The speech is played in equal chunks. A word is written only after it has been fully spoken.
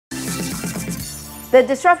The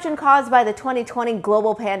disruption caused by the 2020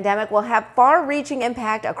 global pandemic will have far-reaching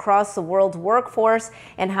impact across the world's workforce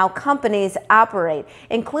and how companies operate,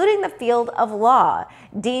 including the field of law.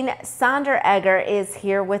 Dean Sonderegger is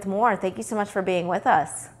here with more. Thank you so much for being with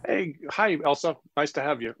us. Hey, hi, Elsa. Nice to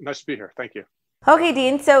have you. Nice to be here. Thank you. Okay,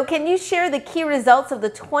 Dean, so can you share the key results of the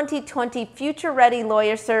 2020 Future Ready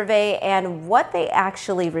Lawyer Survey and what they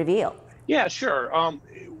actually reveal? Yeah, sure.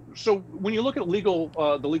 So when you look at the legal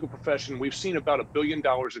profession, we've seen about $1 billion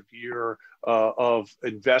a year of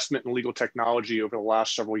investment in legal technology over the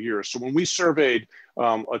last several years. So when we surveyed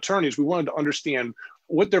attorneys, we wanted to understand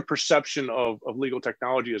what their perception of legal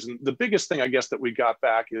technology is. And the biggest thing, I guess, that we got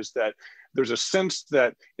back is that there's a sense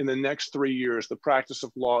that in the next 3 years, the practice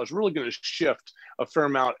of law is really going to shift a fair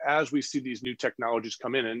amount as we see these new technologies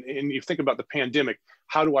come in. And you think about the pandemic,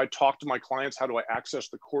 how do I talk to my clients? How do I access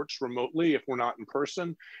the courts remotely if we're not in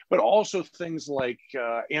person? But also things like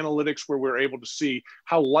analytics, where we're able to see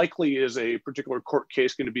how likely is a particular court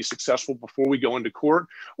case going to be successful before we go into court?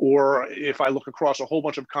 Or if I look across a whole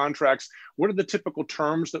bunch of contracts, what are the typical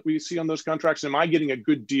terms that we see on those contracts? Am I getting a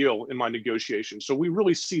good deal in my negotiation? So we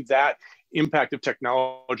really see that impact of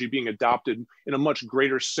technology being adopted in a much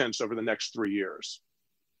greater sense over the next 3 years.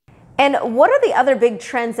 And what are the other big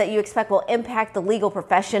trends that you expect will impact the legal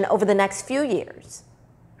profession over the next few years?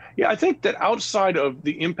 Yeah, I think that outside of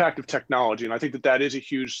the impact of technology, and I think that that is a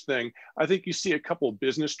huge thing, I think you see a couple of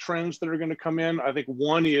business trends that are going to come in. I think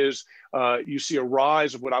one is you see a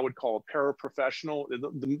rise of what I would call a paraprofessional.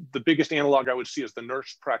 The biggest analog I would see is the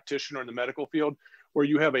nurse practitioner in the medical field, where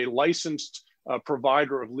you have a licensed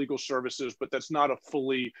provider of legal services, but that's not a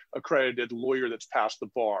fully accredited lawyer that's passed the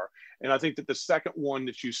bar. And I think that the second one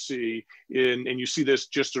that you see and you see this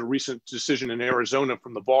just a recent decision in Arizona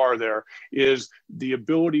from the bar there, is the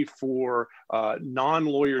ability for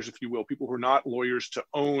non-lawyers, if you will, people who are not lawyers, to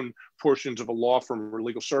own portions of a law firm or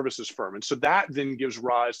legal services firm. And so that then gives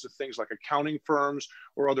rise to things like accounting firms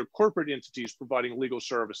or other corporate entities providing legal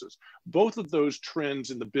services. Both of those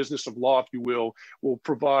trends in the business of law, if you will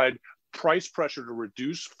provide price pressure to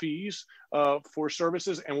reduce fees for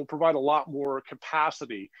services, and will provide a lot more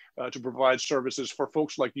capacity to provide services for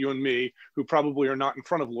folks like you and me, who probably are not in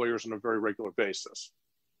front of lawyers on a very regular basis.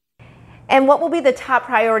 And what will be the top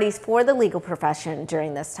priorities for the legal profession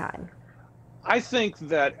during this time? I think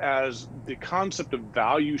that as the concept of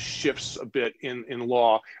value shifts a bit in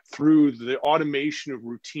law through the automation of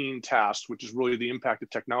routine tasks, which is really the impact of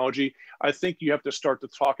technology, I think you have to start to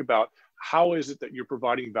talk about how is it that you're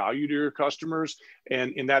providing value to your customers,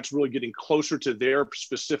 and that's really getting closer to their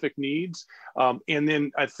specific needs. And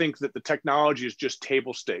then I think that the technology is just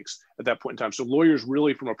table stakes at that point in time. So lawyers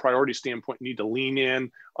really, from a priority standpoint, need to lean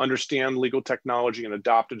in, understand legal technology, and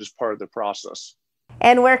adopt it as part of the process.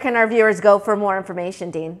 And where can our viewers go for more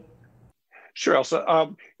information, Dean? Sure, Elsa.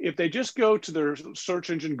 If they just go to their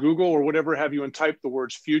search engine, Google or whatever have you, and type the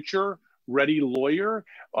words Future Ready Lawyer,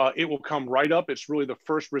 it will come right up. It's really the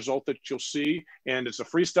first result that you'll see, and it's a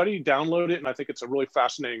free study. Download it, and I think it's a really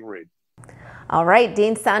fascinating read. All right,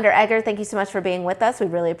 Dean Sonderegger, thank you so much for being with us. We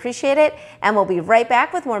really appreciate it, and we'll be right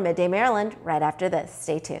back with more Midday Maryland right after this.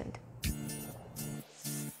 Stay tuned.